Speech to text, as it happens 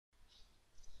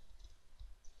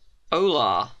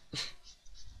Hola!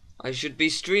 I should be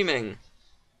streaming.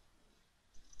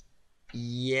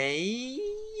 Yay!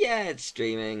 Yeah, it's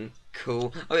streaming.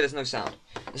 Cool. Oh, there's no sound.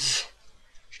 There's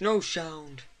no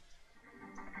sound.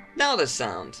 Now there's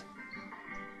sound.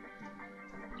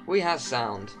 We have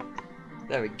sound.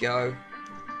 There we go.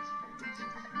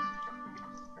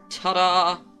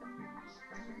 Ta-da!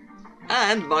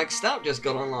 And Mike Stout just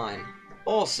got online.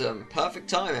 Awesome. Perfect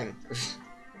timing.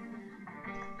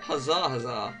 Huzzah,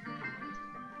 huzzah.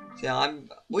 So yeah,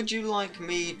 would you like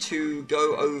me to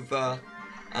go over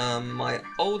my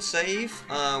old save,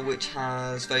 which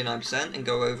has 39%, and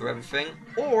go over everything?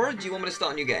 Or do you want me to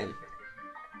start a new game?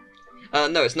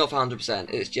 No, it's not for 100%.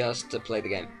 It's just to play the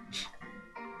game.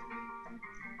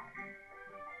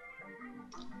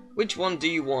 Which one do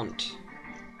you want?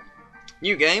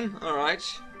 New game? Alright.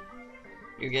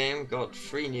 New game, we've got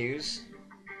 3 news.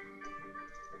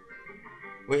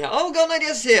 We have... Oh, got an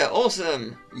idea's here!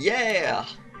 Awesome! Yeah!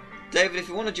 David, if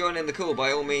you want to join in the call,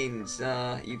 by all means,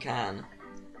 you can.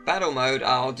 Battle mode,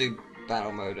 I'll do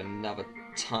battle mode another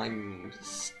time.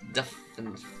 Stuff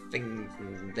and things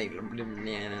and...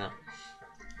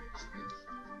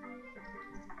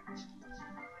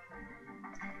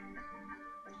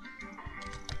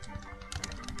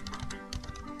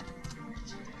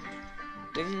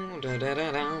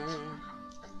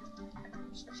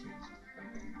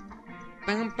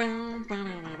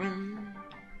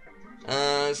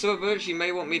 So Birch, you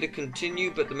may want me to continue,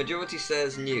 but the majority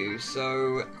says new,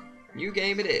 so new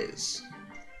game it is.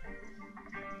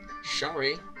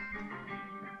 Sorry.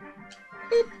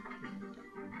 Boop.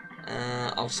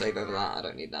 I'll save over that, I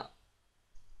don't need that.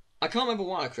 I can't remember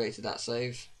why I created that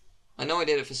save. I know I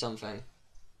did it for something.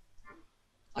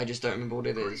 I just don't remember what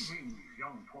it is.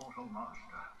 Young Portal Master.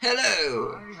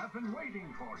 Hello! I have been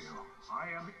waiting for you. I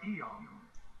am Eon,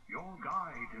 your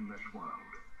guide in this world.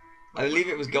 I believe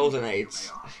it was Golden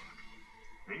Aids.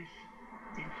 This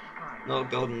is Skylanders.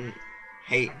 Not Golden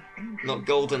Hate. Not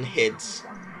Golden Hids.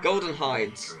 Golden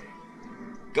Hides.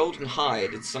 Golden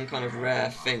Hide, it's some kind of rare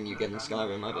thing you get in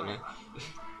Skyrim, I don't know.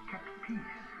 Kept peace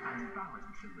and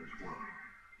balance in this world,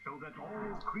 so that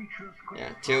all creatures could...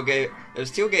 Yeah, it was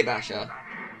Tealgamemaster,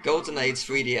 Golden Aids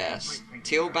 3DS,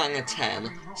 Tealbanger 10,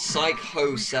 Psych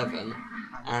Ho 7,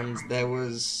 and there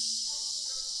was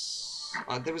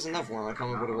another one, I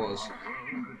can't remember what it was.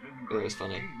 But it was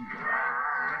funny.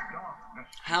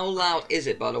 How loud is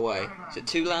it, by the way? Is it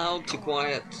too loud, too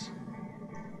quiet?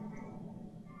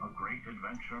 A great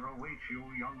adventure awaits you,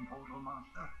 young Portal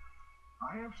Master.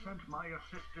 I have sent my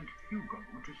assistant Hugo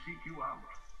to seek you out.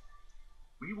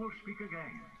 We will speak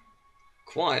again.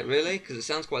 Quiet, really? Because it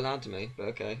sounds quite loud to me, but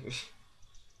okay.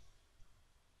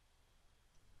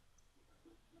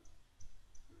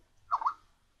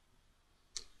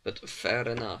 But fair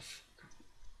enough.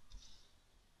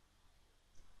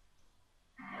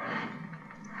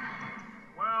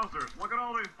 Wowzers, look at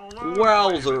all these balloons.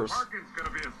 Wowzers. Parking's gonna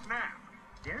be a snap.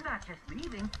 They're not just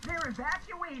leaving, they're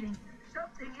evacuating.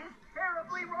 Something is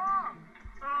terribly wrong.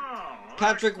 Oh,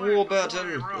 Patrick that explains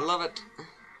Warburton, why you're love it.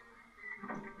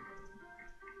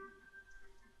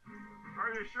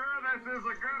 Are you sure this is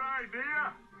a good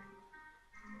idea?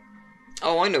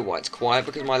 Oh, I know why it's quiet,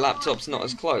 because my laptop's not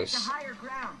as To close. higher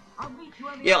ground. I'll meet you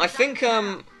on the Yeah, other I side of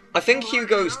town. think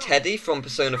Hugo's Teddy from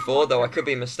Persona 4, though I could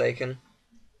be mistaken.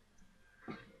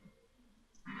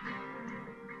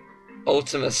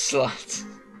 Ultimate slut.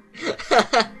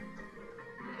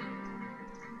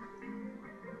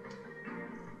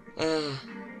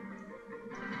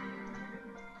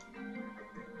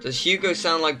 Does Hugo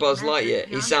sound like Buzz Lightyear?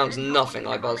 He sounds nothing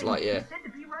like Buzz Lightyear. He said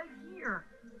to be right here.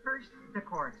 First, the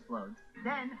core explodes.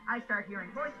 Then, I start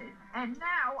hearing voices. And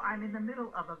now, I'm in the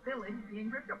middle of a village being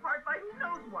ripped apart by who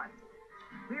knows what.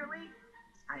 Clearly,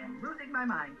 I am losing my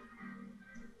mind.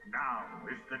 Now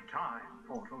is the time,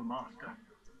 Portal Master.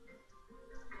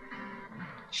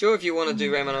 Sure, if you want to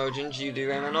do Rayman Origins, you do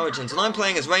Rayman Origins. And I'm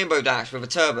playing as Rainbow Dash with a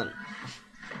turban.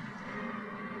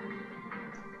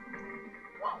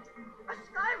 Whoa! A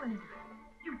Skylander!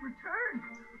 You've returned!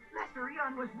 Master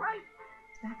Eon was right.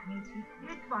 That means he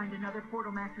did find another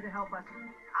Portal Master to help us.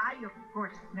 I, of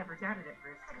course, never doubted it for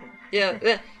a second.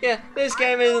 Yeah, this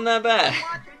game isn't that bad.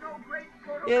 Watching no great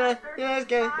Portal Yeah, Master. this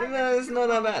game, it's not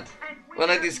that bad. When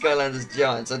I do Skylanders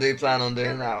Giants, I do plan on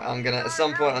doing that. At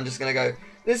some point, I'm just gonna go,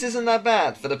 this isn't that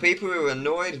bad. For the people who were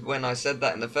annoyed when I said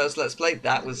that in the first Let's Play,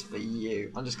 that was for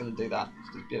you. I'm just gonna do that.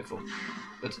 It's beautiful.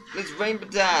 But let's Rainbow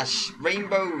Dash,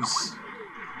 rainbows,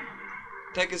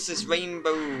 Pegasus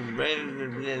Rainbow.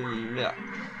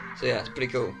 So yeah, it's pretty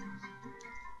cool.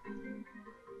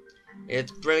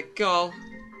 It's pretty cool.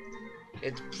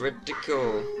 It's pretty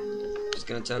cool. Just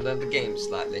gonna turn down the game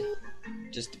slightly.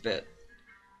 just a bit.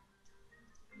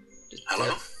 Just a Hello?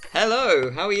 bit.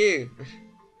 Hello, how are you?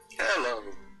 Hello.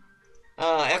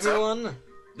 What's Everyone,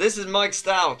 this is Mike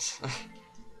Stout.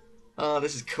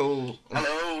 This is cool.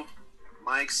 Hello,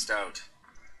 Mike Stout.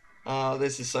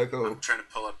 This is so cool. I'm trying to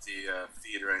pull up the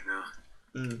feed right now.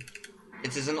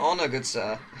 It is an honor, good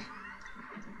sir.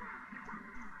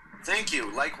 Thank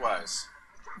you, likewise.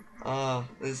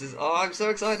 This is. Oh, I'm so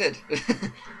excited.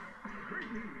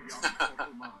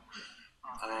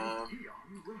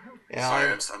 Yeah,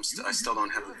 Sorry, I still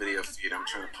don't have the video feed. I'm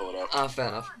trying to pull it up. fair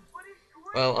enough.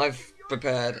 Well, I've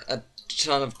prepared a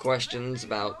ton of questions,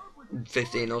 about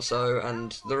 15 or so,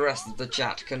 and the rest of the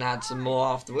chat can add some more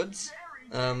afterwards.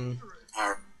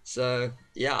 So,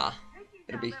 yeah,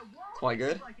 it'll be quite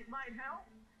good.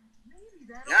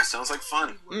 Yeah, sounds like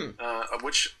fun.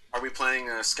 Which are we playing?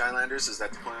 Skylanders? Is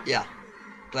that the plan? Yeah,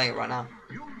 playing it right now.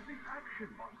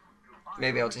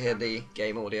 Maybe able to hear the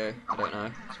game audio. I don't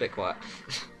know. It's a bit quiet.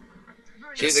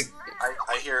 Yes,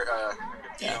 I hear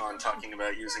Dion talking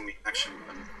about using the action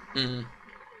button.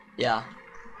 Yeah.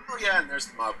 Oh yeah, and there's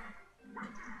the mob.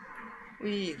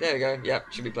 There we go.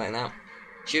 Yep, should be playing that.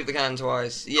 Shoot the cannon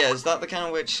twice. Yeah, is that the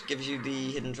cannon which gives you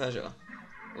the hidden treasure?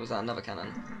 Or was that another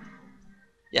cannon?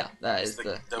 Yeah, that is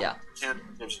the yeah. Cannon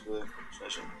gives you the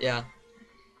treasure. Yeah.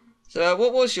 So,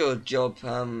 what was your job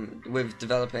with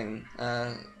developing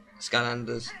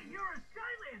Skylanders?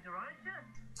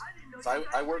 So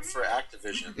I worked for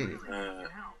Activision,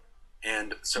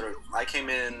 and sort of I came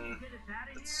in.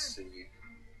 Let's see,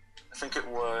 I think it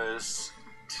was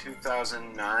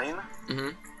 2009,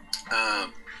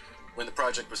 when the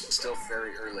project was still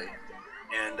very early,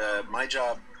 and my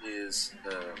job is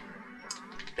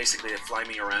basically to fly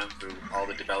me around through all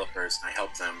the developers, and I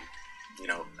help them,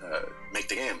 make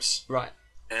the games. Right.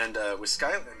 And with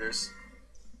Skylanders,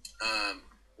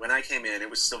 when I came in, it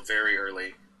was still very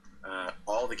early.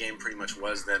 All the game pretty much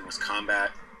was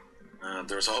combat.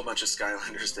 There was a whole bunch of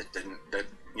Skylanders that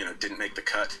didn't make the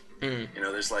cut.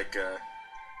 There's like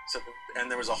and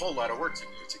there was a whole lot of work to do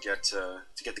to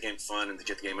get the game fun and to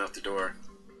get the game out the door.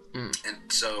 And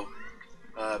so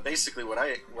basically what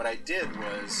I did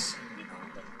was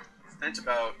spent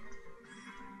about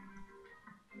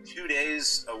 2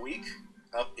 days a week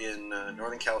up in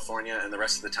Northern California and the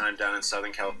rest of the time down in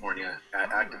Southern California at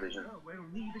Activision.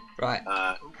 Right.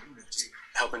 Just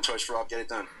helping Toys for All get it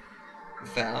done.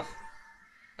 Fair enough.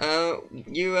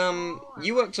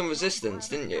 You worked on Resistance,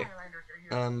 didn't you?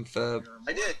 I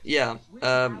did. Yeah.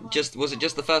 Was it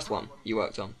just the first one you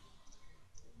worked on?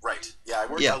 Right. Yeah, I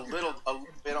worked a little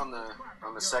bit on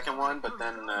the second one, but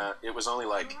then it was only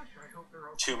like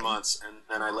 2 months, and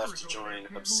then I left to join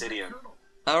Obsidian.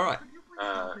 All right.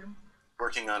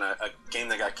 Working on a game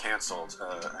that got canceled,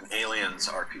 an Aliens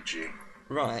RPG.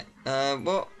 Right.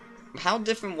 How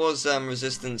different was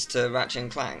Resistance to Ratchet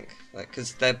and Clank?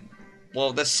 Because they're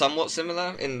somewhat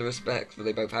similar in the respect that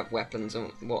they both have weapons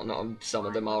and whatnot, and some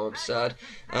of them are absurd.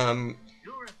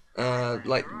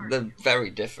 They're very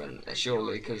different,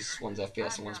 surely, because one's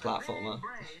FPS and one's platformer.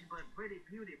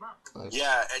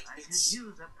 Yeah,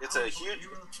 it's a huge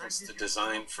difference to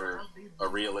design for a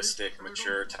realistic,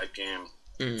 mature type game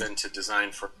than to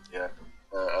design for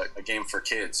a game for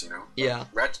kids, Yeah.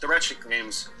 The Ratchet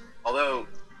games, although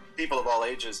people of all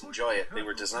ages enjoy it, they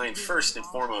were designed first and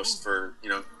foremost for,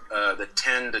 the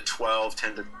 10 to 12,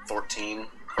 10 to 14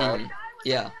 crowd.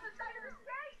 Yeah.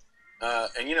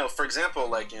 And, for example,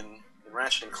 like in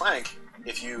Ratchet and Clank,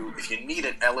 if you need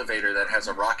an elevator that has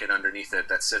a rocket underneath it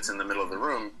that sits in the middle of the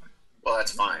room, well,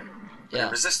 that's fine. But in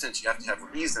Resistance, you have to have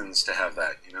reasons to have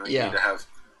that. You need to have,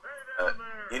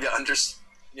 you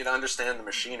need to understand the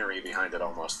machinery behind it.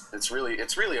 Almost, it's really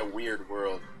a weird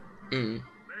world.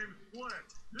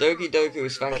 Doki Doku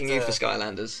is thanking you for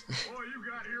Skylanders. Boy, you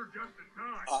got here just in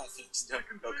time. Thanks,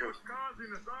 Second Doku. was causing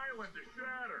this island to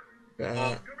shatter. Come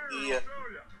here, I'll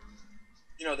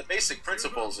show ya. The basic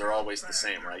principles are always the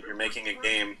same, right? You're making a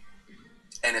game,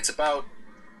 and it's about,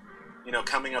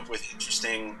 coming up with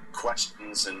interesting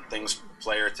questions and things for the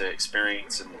player to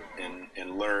experience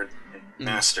and learn and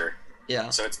master. Yeah.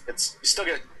 So it's you still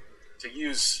get to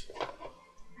use,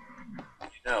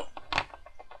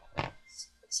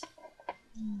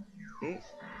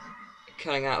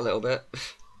 Cutting out a little bit,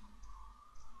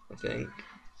 I think.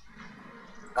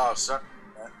 Oh, sorry.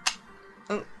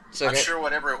 Oh, it's okay. I'm sure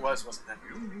whatever it was wasn't that.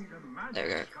 There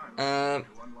we go.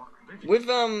 With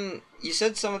you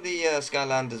said some of the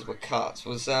Skylanders were cut.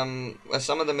 Were some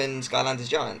of them in Skylanders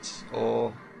Giants,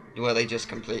 or were they just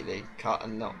completely cut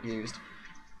and not used?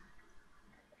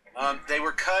 They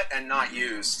were cut and not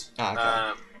used.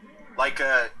 Okay.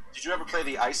 Did you ever play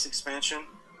the Ice expansion?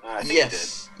 I think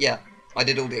yes. you did. Yeah. I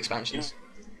did all the expansions.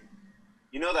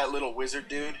 You know that little wizard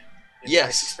dude in Yes.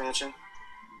 this expansion?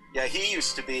 Yeah, he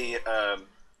used to be,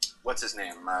 what's his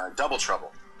name? Double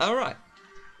Trouble. Oh, right.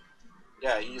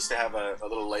 Yeah, he used to have a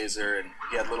little laser, and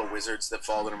he had little wizards that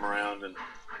followed him around, and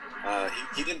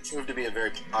he didn't prove to be a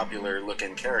very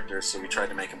popular-looking character, so we tried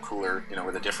to make him cooler, you know,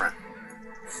 with a different...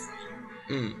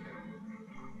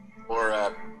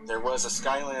 Or there was a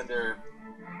Skylander,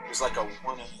 it was like a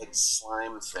one-eyed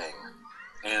slime thing,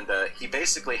 and he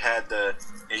basically had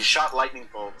he shot lightning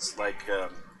bolts like,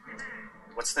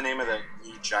 what's the name of the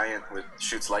giant that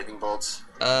shoots lightning bolts?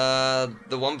 The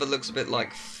one that looks a bit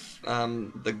like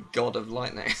the god of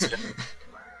lightning.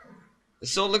 It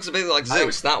sort of looks a bit like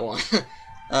Zeus, that one.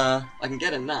 I can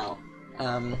get him now.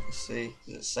 Let's see,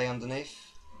 does it say underneath?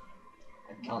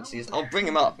 I can't see his... I'll bring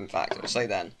him up, in fact, it'll say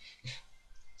then.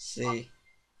 See.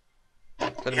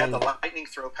 He had the lightning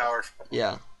throw power.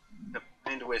 Yeah.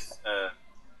 Combined with,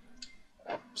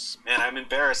 man, I'm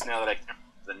embarrassed now that I can't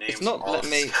remember the names.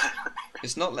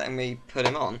 It's not letting me put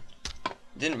him on.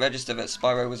 It didn't register that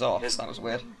Spyro was off. That was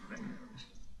weird.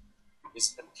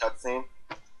 Is the cutscene?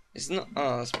 It's not.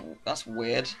 Oh, that's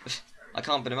weird. I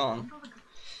can't put him on.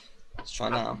 Let's try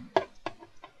now.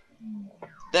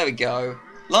 There we go.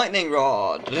 Lightning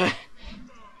rod.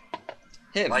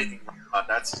 Him. Lightning rod.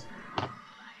 That's.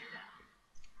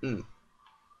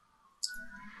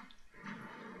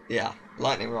 Yeah,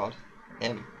 lightning rod.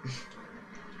 Him.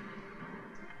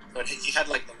 But he had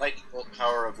like the lightning bolt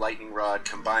power of lightning rod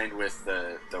combined with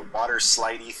the water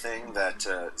slidey thing that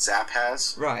Zap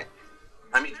has. Right.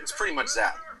 I mean, it's pretty much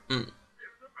Zap.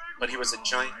 But he was a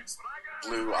giant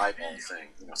blue eyeball thing,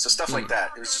 you know. So stuff like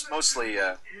that. It was just mostly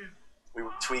we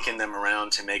were tweaking them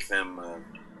around to make them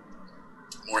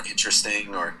more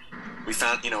interesting. Or we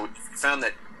found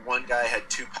that one guy had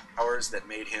two powers that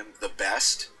made him the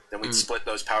best. Then we'd split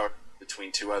those powers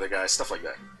between two other guys. Stuff like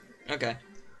that. Okay.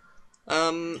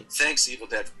 Thanks, Evil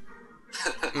Dead.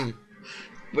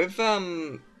 With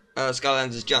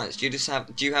Skylanders Giants, do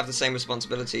you have the same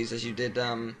responsibilities as you did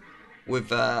with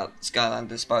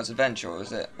Skylanders Spyro's Adventure,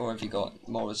 or have you got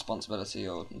more responsibility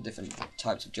or different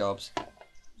types of jobs?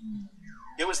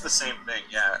 It was the same thing,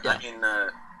 yeah. I mean,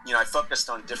 I focused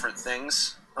on different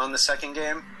things on the second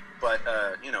game, but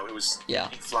it was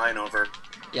flying over.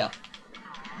 Yeah.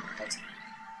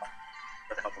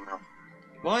 To help them out.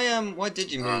 Why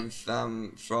did you move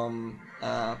from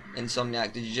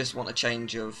Insomniac? Did you just want a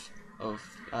change of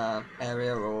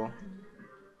area, or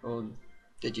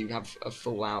did you have a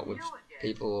fallout with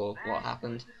people, or what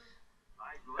happened?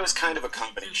 It was kind of a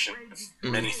combination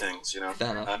of many things, you know.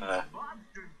 Fair enough.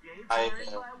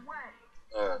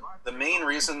 The main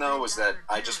reason, though, was that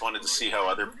I just wanted to see how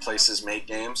other places made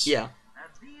games. Yeah.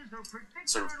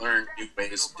 Sort of learn new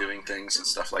ways of doing things and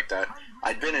stuff like that.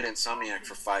 I'd been at Insomniac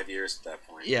for 5 years at that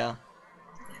point. Yeah.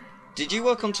 Did you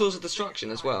work on Tools of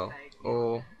Destruction as well,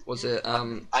 or was it?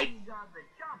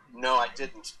 No, I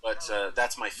didn't. But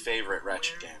that's my favorite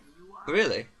Ratchet game.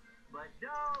 Really?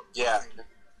 Yeah.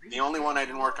 The only one I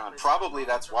didn't work on. Probably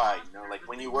that's why. You know, like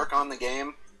when you work on the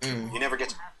game, you never get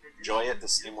to enjoy it the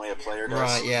same way a player does.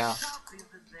 Right. Yeah.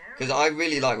 Because I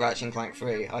really like Ratchet and Clank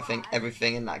 3. I think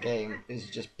everything in that game is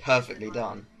just perfectly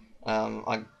done.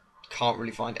 I can't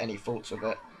really find any faults with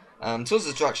it. Tools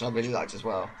of Destruction I really liked as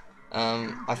well.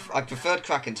 I preferred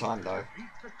Crack in Time though.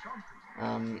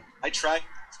 I tried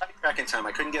Crack in Time.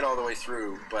 I couldn't get all the way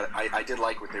through, but I did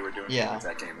like what they were doing with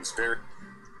that game. It was very,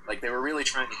 like, they were really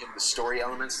trying to hit the story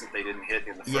elements that they didn't hit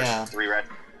in the first three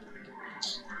Ratchet.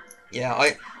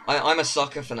 Yeah, I'm a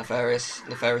sucker for Nefarious.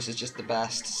 Nefarious is just the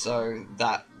best, so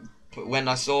that when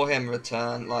I saw him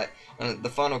return, like, the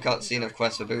final cutscene of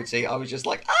Quest for Booty, I was just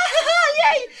like,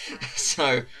 ah, yay!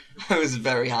 So, I was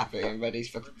very happy and ready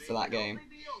for that game.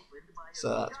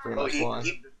 So that's pretty much why.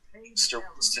 Still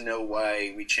wants to know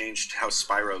why we changed how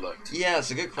Spyro looked. Yeah,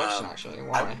 it's a good question, actually.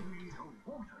 Why?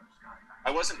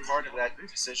 I wasn't part of that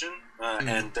decision,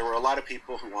 and there were a lot of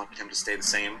people who wanted him to stay the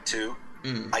same, too.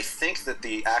 I think that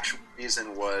the actual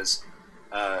reason was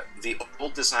the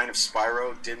old design of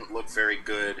Spyro didn't look very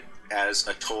good as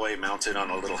a toy mounted on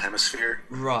a little hemisphere.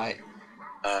 Right.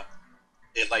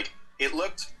 It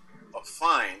looked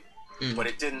fine, but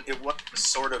it wasn't the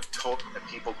sort of toy that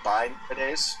people buy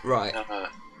nowadays. Right.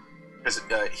 Because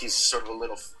he's sort of a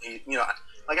little, and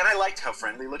I liked how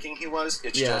friendly looking he was.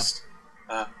 It's just,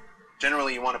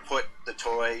 generally you want to put the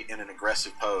toy in an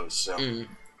aggressive pose. So.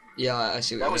 Yeah, I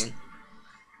see what you mean.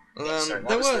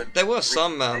 There were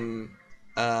some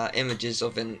images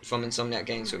from Insomniac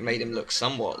games that made him look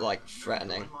somewhat like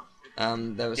threatening.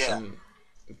 There were some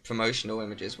promotional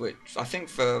images, which I think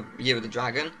for Year of the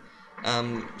Dragon.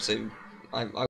 So I